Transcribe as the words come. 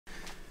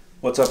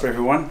What's up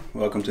everyone?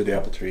 Welcome to the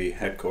Appletree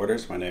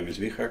Headquarters. My name is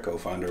Wieger,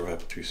 co-founder of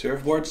Appletree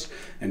Surfboards,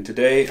 and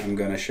today I'm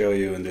going to show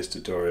you in this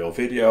tutorial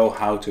video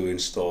how to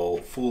install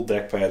full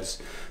deck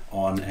pads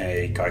on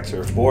a kite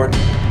surfboard.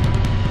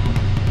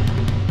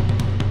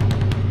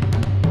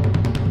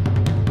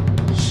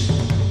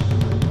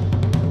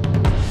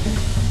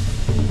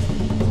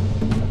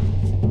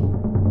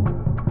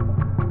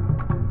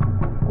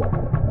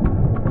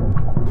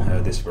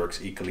 This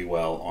works equally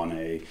well on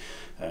a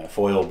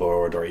foil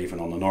board or even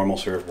on a normal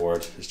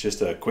surfboard. It's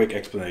just a quick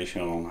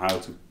explanation on how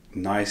to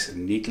nice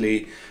and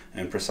neatly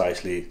and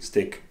precisely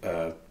stick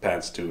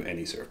pads to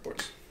any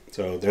surfboards.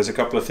 So there's a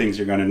couple of things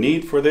you're going to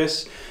need for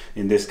this.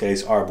 In this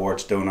case, our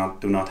boards do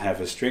not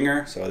have a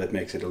stringer, so that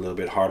makes it a little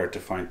bit harder to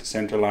find the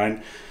center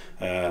line.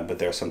 But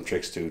there are some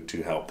tricks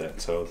to help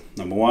that. So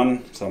number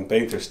one, some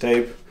painter's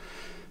tape,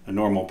 a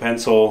normal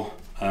pencil.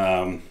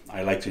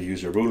 I like to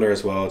use a ruler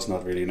as well. It's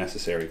not really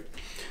necessary.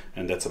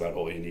 And that's about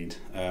all you need.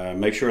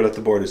 Make sure that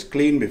the board is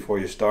clean before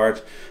you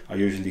start. I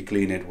usually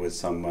clean it with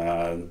some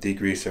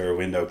degreaser,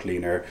 window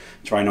cleaner.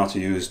 Try not to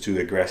use too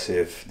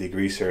aggressive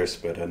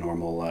degreasers, but a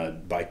normal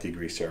bike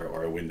degreaser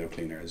or a window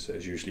cleaner is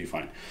usually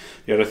fine.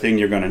 The other thing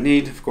you're going to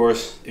need, of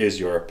course, is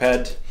your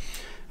pad.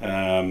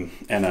 And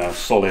a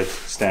solid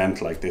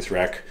stand like this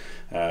rack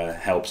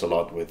helps a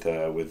lot with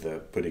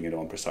putting it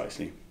on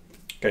precisely.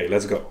 Okay,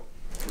 let's go.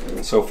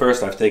 So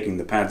first I've taken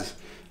the pads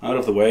out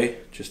of the way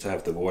just to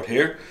have the board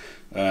here.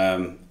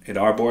 In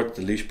our board,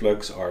 the leash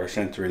plugs are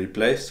centrally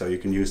placed, so you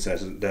can use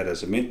that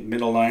as a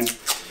middle line.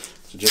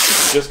 So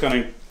just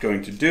going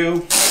to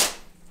do,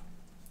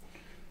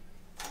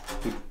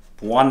 put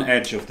one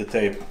edge of the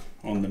tape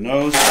on the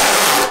nose.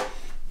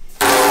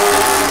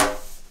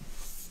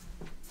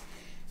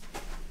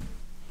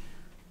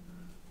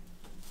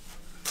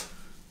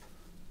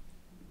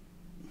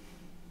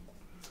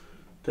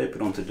 Tape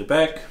it onto the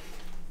back.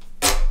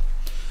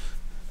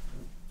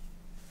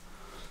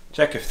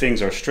 Check if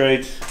things are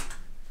straight.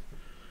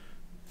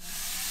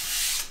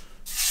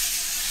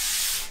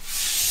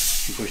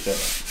 Push that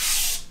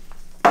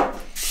up.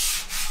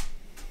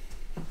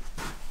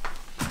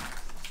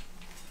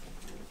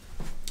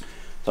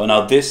 So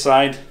now this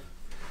side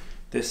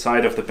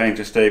of the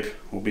painter's tape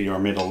will be your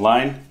middle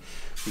line,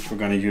 which we're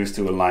going to use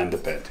to align the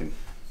pad to.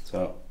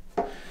 So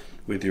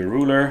with your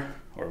ruler,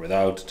 or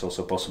without, it's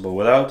also possible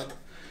without,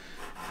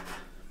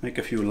 make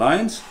a few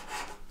lines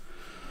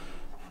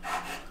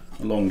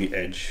along the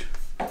edge.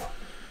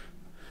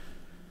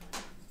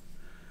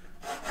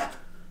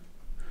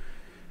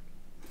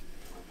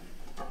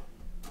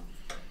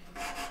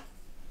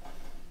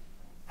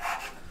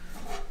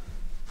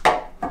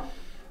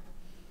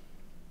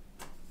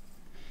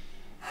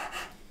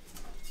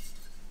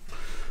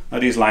 Now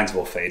these lines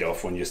will fade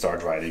off when you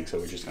start riding, so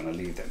we're just going to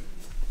leave them.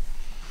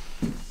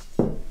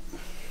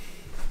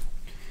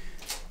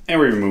 And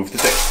we remove the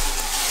tape.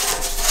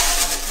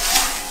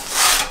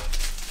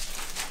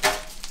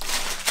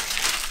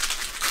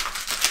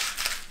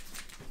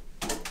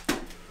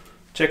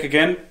 Check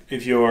again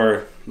if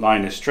your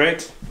line is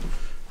straight,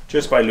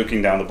 just by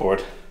looking down the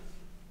board.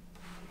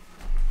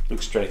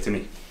 Looks straight to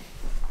me.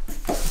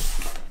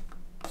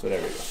 So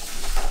there we go.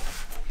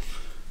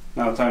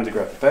 Now time to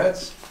grab the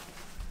pads.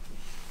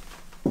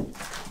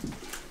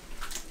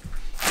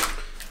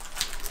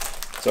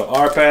 So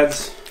our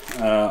pads,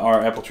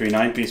 our Appletree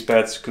 9-piece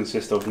pads,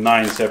 consist of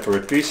 9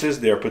 separate pieces.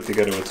 They are put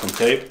together with some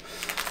tape.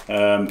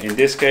 In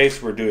this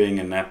case, we're doing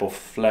an Apple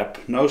flap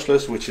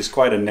noseless, which is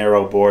quite a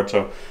narrow board.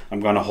 So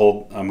I'm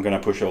gonna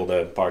push all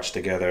the parts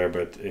together.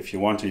 But if you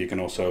want to, you can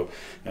also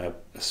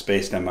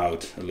space them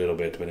out a little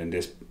bit. But in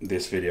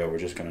this video, we're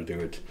just gonna do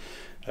it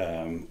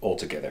all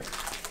together.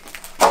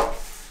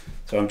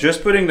 So I'm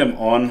just putting them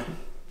on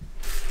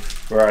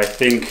where I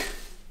think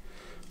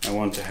I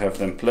want to have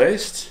them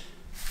placed.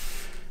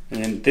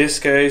 And in this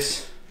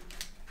case,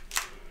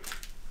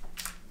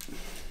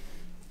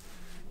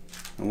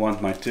 I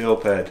want my tail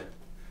pad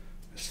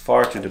as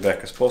far to the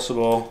back as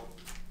possible.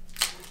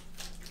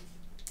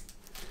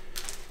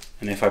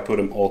 And if I put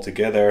them all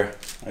together,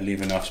 I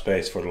leave enough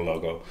space for the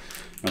logo.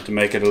 Now to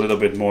make it a little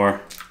bit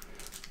more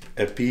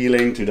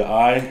appealing to the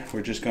eye,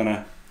 we're just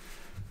gonna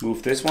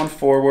move this one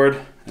forward,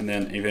 and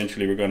then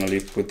eventually we're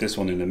gonna put this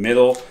one in the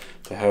middle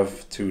to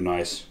have 2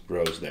 nice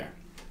rows there.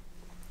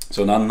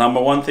 So now number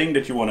one thing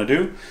that you want to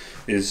do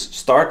is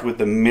start with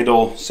the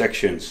middle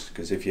sections,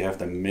 because if you have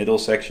the middle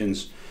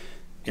sections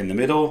in the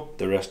middle,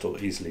 the rest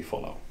will easily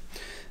follow.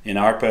 In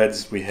our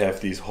pads, we have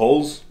these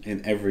holes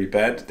in every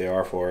pad. They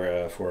are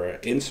for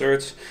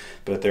inserts,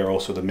 but they're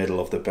also the middle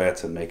of the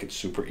pads and make it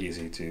super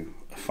easy to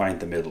find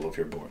the middle of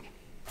your board.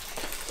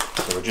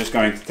 So we're just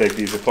going to take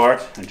these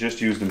apart and just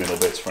use the middle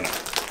bits for now.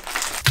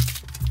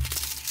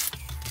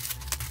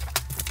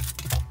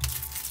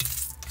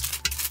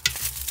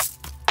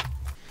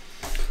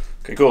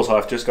 Okay, cool, so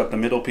I've just got the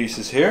middle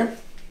pieces here.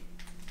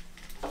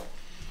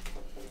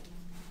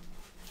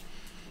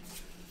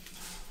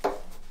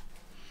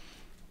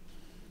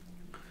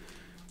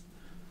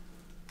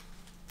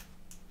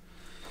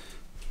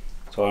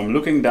 So I'm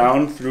looking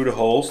down through the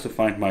holes to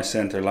find my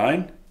center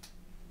line.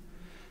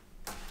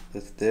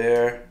 That's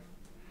there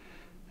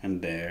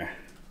and there.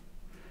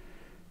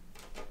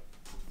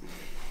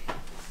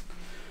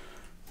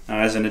 Now,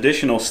 as an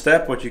additional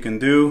step, what you can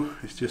do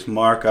is just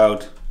mark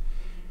out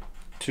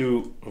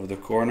 2 of the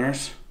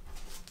corners.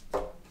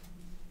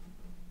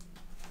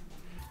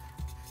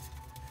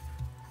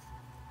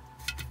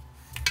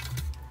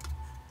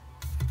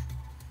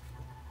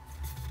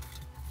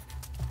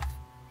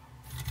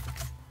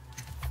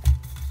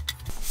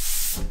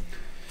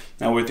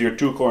 Now, with your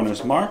 2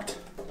 corners marked,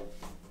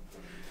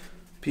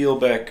 peel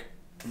back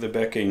the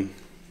backing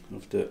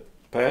of the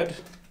pad.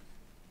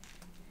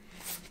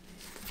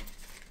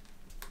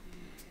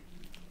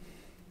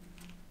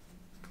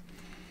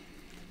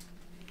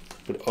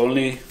 But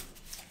only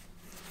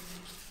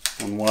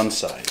on one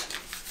side.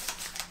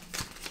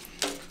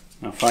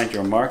 Now find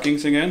your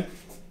markings again.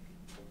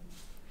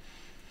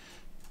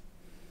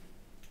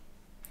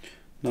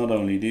 Not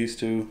only these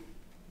 2.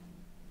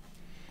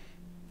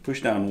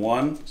 Push down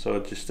 1 so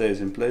it just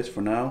stays in place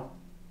for now.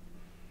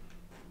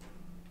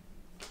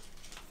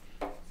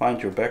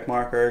 Find your back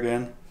marker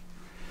again.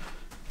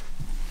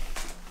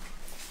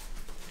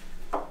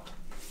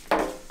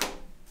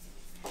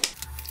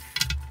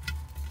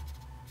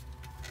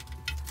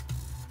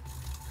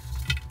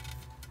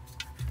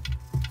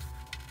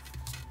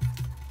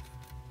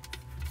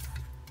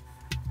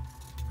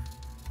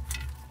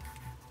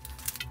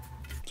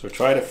 So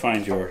try to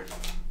find your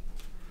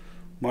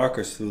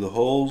markers through the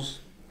holes.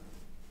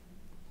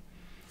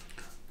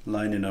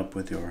 Line it up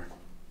with your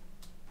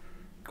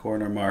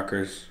corner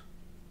markers.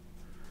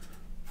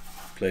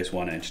 Place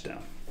 1 inch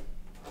down.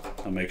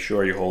 Now make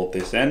sure you hold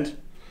this end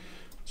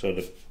so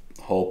the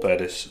whole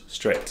pad is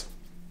straight.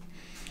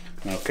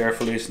 Now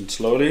carefully and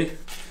slowly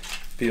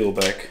peel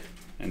back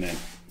and then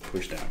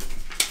push down.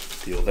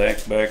 Peel back,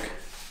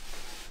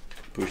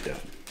 push down.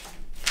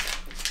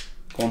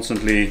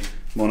 Constantly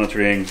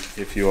monitoring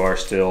if you are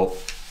still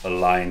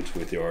aligned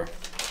with your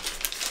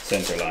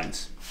center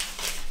lines.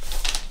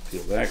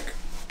 Peel back,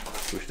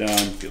 push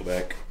down, peel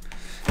back,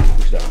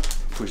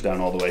 push down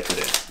all the way to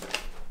there.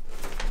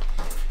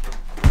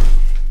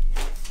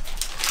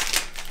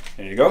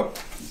 There you go,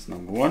 that's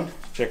number 1.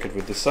 Check it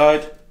with the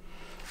side,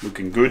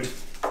 looking good,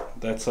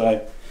 that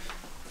side.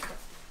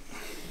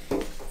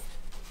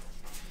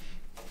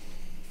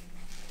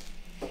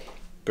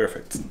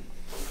 Perfect.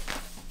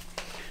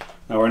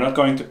 Now we're not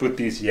going to put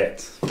these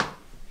yet.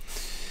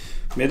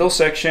 Middle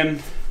section,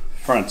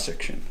 front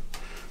section.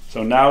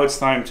 So now it's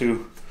time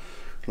to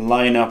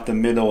line up the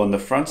middle and the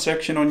front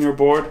section on your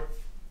board.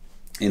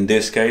 In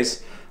this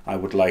case, I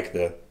would like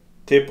the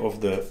tip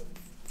of the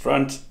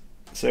front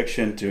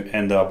section to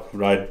end up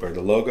right where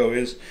the logo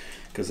is,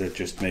 because it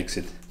just makes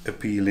it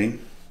appealing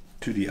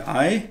to the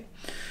eye.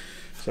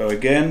 So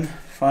again,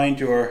 find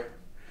your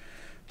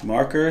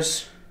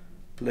markers,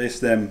 place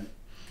them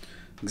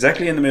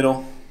exactly in the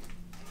middle,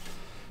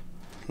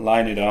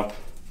 line it up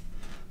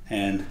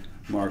and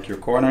mark your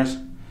corners.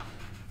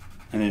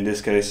 And in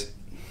this case,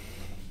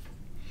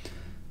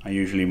 I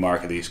usually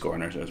mark these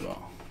corners as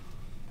well,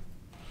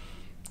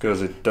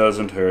 because it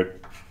doesn't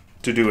hurt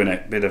to do a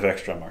bit of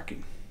extra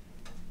marking.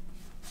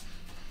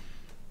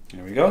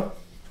 There we go.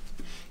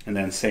 And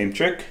then same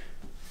trick.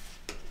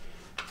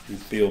 You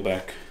peel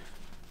back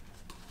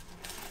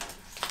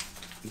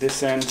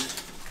this end,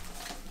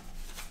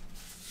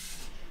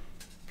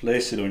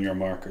 place it on your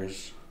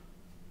markers.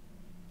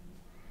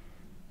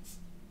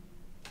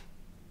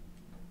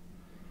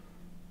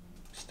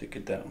 Stick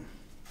it down.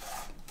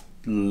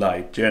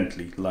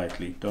 Gently,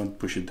 lightly. Don't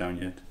push it down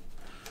yet.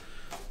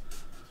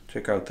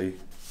 Check out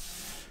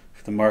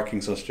if the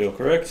markings are still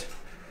correct.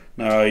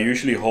 Now I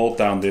usually hold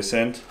down this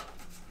end,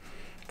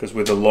 because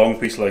with a long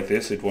piece like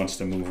this it wants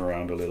to move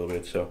around a little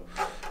bit. So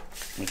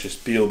I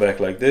just peel back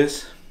like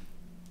this.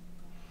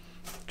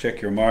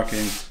 Check your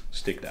markings,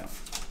 stick down.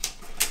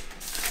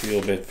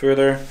 Peel a bit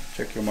further,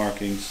 check your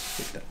markings,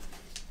 stick down.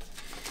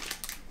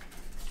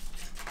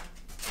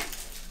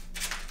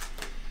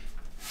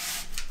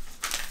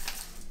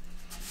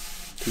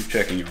 Keep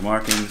checking your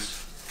markings.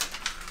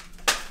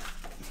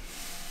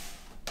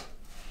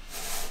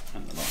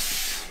 And the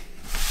last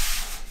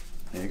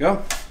bit. There you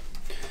go.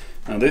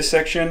 Now this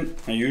section,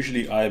 I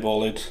usually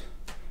eyeball it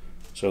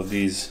so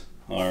these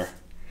are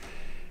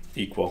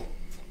equal.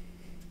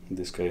 In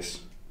this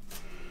case,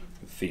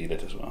 feel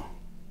it as well.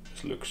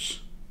 This looks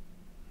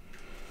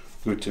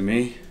good to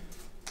me.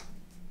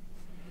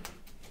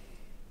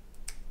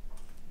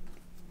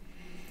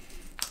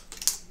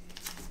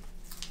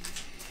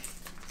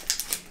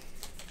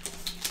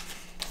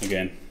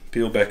 Again,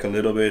 peel back a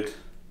little bit,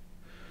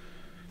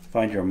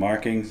 find your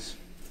markings.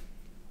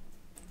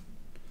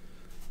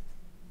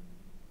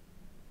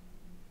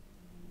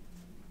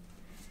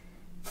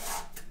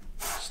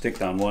 Stick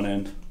down one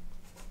end.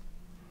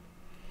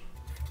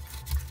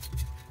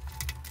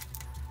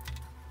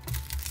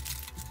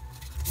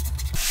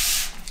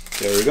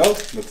 There we go,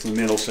 that's the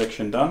middle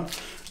section done.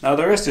 Now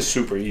the rest is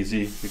super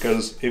easy,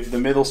 because if the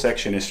middle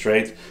section is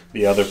straight,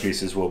 the other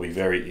pieces will be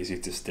very easy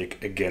to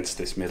stick against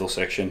this middle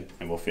section,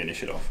 and we'll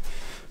finish it off.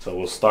 So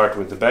we'll start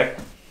with the back.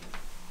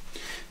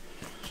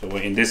 So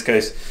in this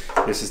case,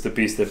 this is the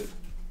piece that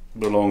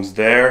belongs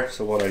there.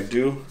 So what I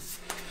do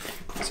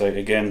is I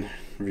again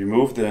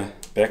remove the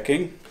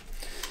backing,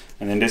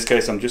 and in this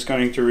case I'm just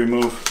going to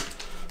remove,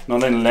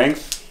 not in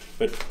length,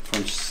 but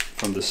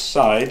from the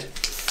side,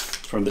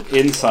 from the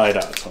inside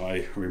out. So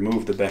I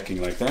remove the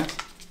backing like that,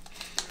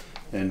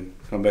 then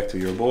come back to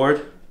your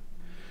board.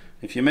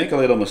 If you make a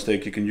little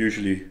mistake, you can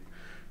usually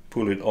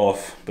pull it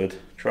off, but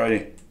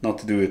try not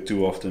to do it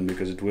too often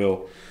because it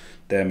will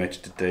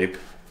damage the tape.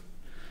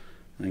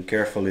 And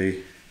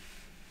carefully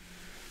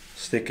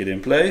stick it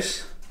in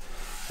place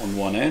on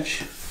one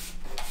edge.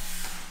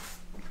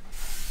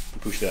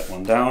 Push that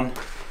one down,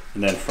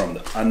 and then from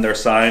the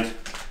underside,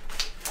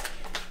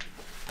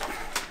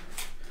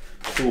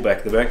 pull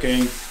back the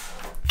backing.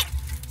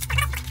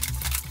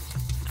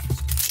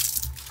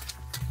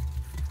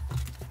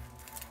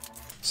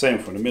 Same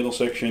for the middle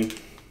section.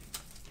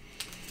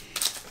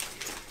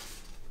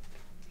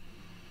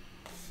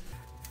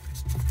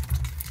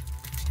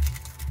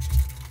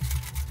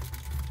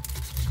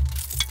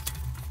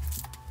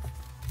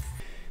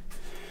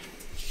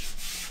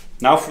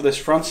 Now for this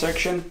front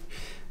section,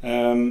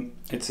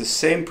 it's the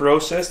same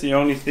process. The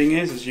only thing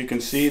is, as you can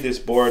see, this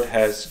board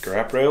has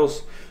grab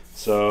rails,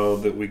 so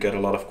that we get a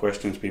lot of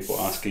questions, people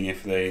asking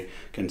if they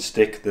can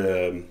stick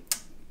the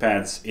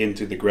pads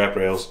into the grab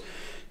rails.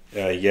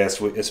 Yes,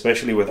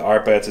 especially with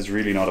our pads, it's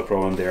really not a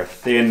problem. They're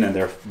thin and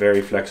they're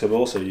very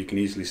flexible, so you can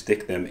easily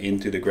stick them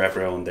into the grab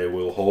rail and they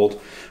will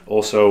hold.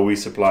 Also, we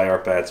supply our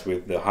pads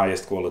with the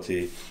highest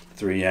quality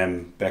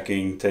 3M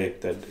backing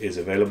tape that is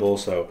available,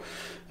 so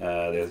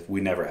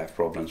we never have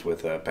problems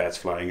with pads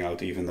flying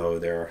out, even though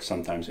they're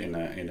sometimes in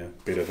a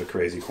bit of a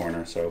crazy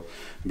corner. So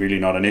really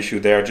not an issue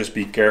there. Just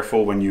be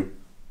careful when you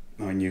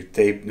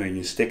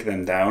stick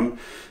them down,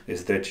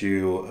 is that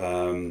you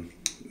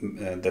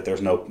that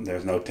there's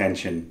no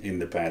tension in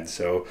the pad.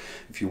 So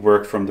if you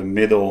work from the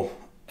middle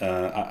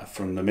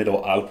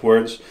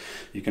outwards,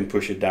 you can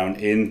push it down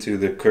into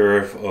the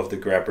curve of the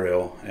grab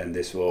rail, and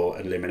this will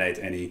eliminate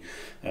any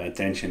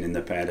tension in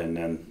the pad, and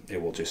then it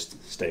will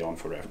just stay on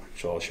forever.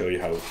 So I'll show you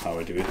how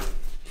I do it.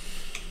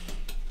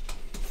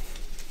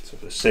 So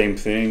the same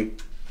thing.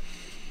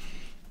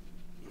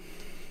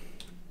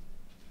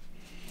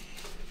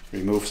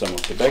 Remove some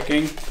of the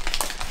backing.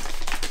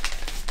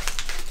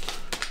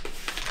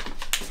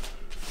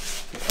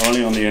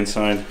 Only on the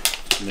inside,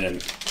 and then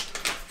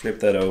flip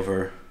that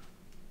over.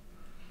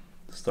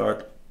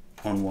 Start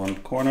on one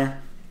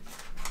corner,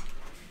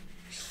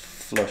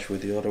 flush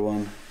with the other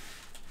one.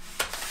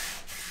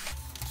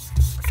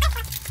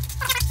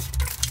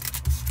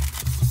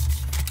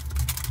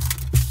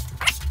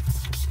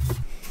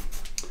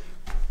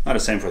 Now the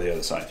same for the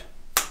other side.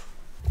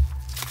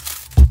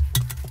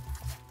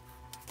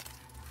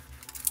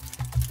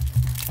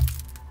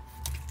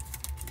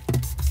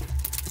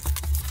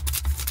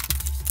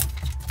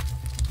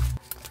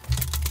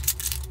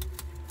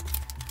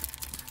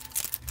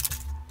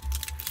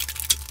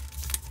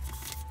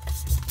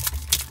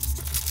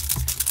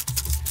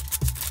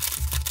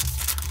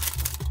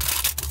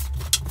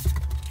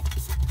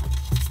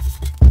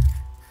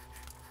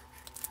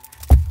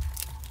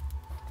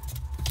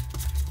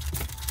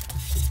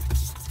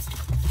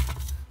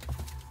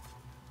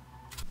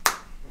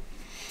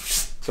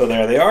 So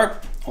there they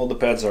are, all the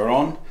pads are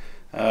on.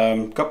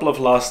 Couple of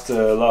last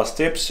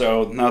tips.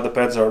 So now the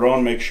pads are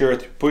on, make sure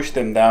to push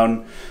them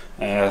down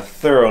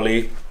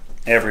thoroughly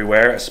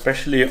everywhere,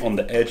 especially on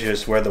the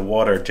edges where the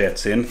water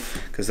jets in,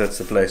 because that's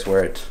the place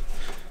where it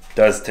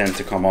does tend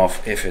to come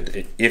off, if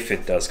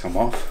it does come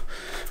off.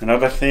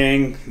 Another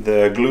thing,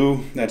 the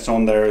glue that's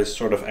on there is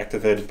sort of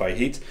activated by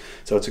heat,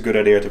 so it's a good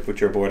idea to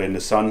put your board in the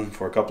sun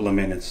for a couple of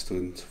minutes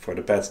for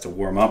the pads to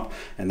warm up,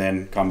 and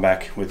then come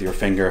back with your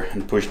finger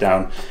and push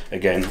down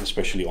again,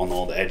 especially on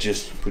all the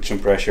edges. Put some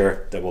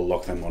pressure, that will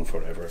lock them on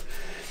forever.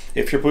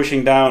 If you're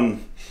pushing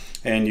down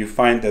and you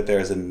find that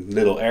there's a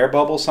little air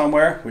bubble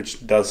somewhere,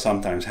 which does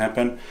sometimes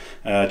happen,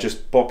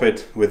 just pop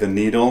it with a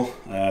needle.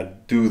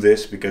 Do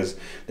this because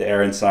the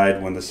air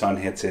inside, when the sun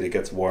hits it, it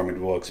gets warm, it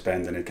will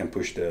expand and it can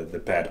push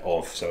the pad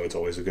off. So it's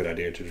always a good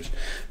idea to just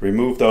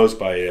remove those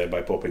by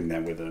popping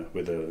them with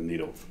a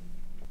needle.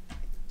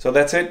 So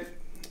that's it.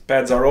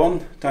 Pads are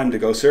on, time to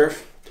go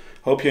surf.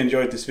 Hope you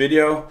enjoyed this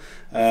video.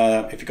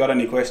 If you got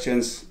any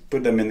questions,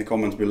 put them in the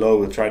comments below.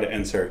 We'll try to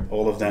answer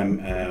all of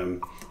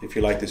them. If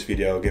you like this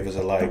video, give us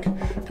a like.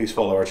 Please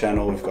follow our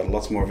channel. We've got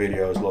lots more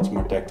videos, lots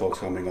more tech talks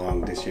coming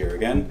along this year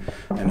again,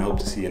 and hope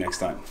to see you next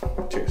time.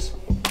 Cheers.